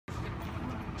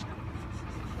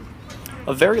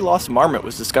A very lost marmot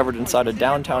was discovered inside a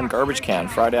downtown garbage can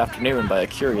Friday afternoon by a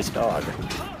curious dog.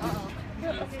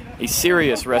 A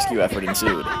serious rescue effort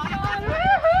ensued.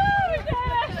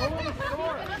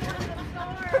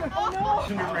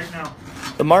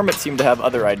 The marmot seemed to have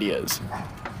other ideas.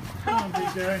 Come on,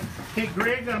 big guy. Hey,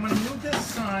 Greg, I'm going to move this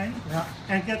sign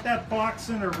and get that box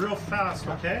in there real fast,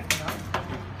 okay?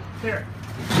 There.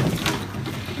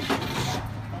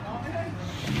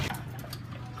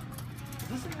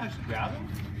 Is this actually grabbing?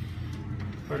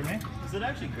 Pardon me? Is it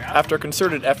actually grabbing? After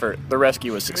concerted effort, the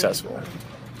rescue was successful.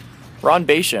 Ron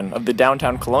Bashan of the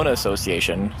Downtown Kelowna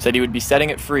Association said he would be setting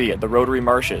it free at the Rotary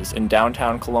Marshes in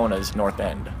downtown Kelowna's North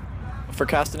End. For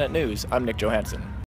Castanet News, I'm Nick Johansson.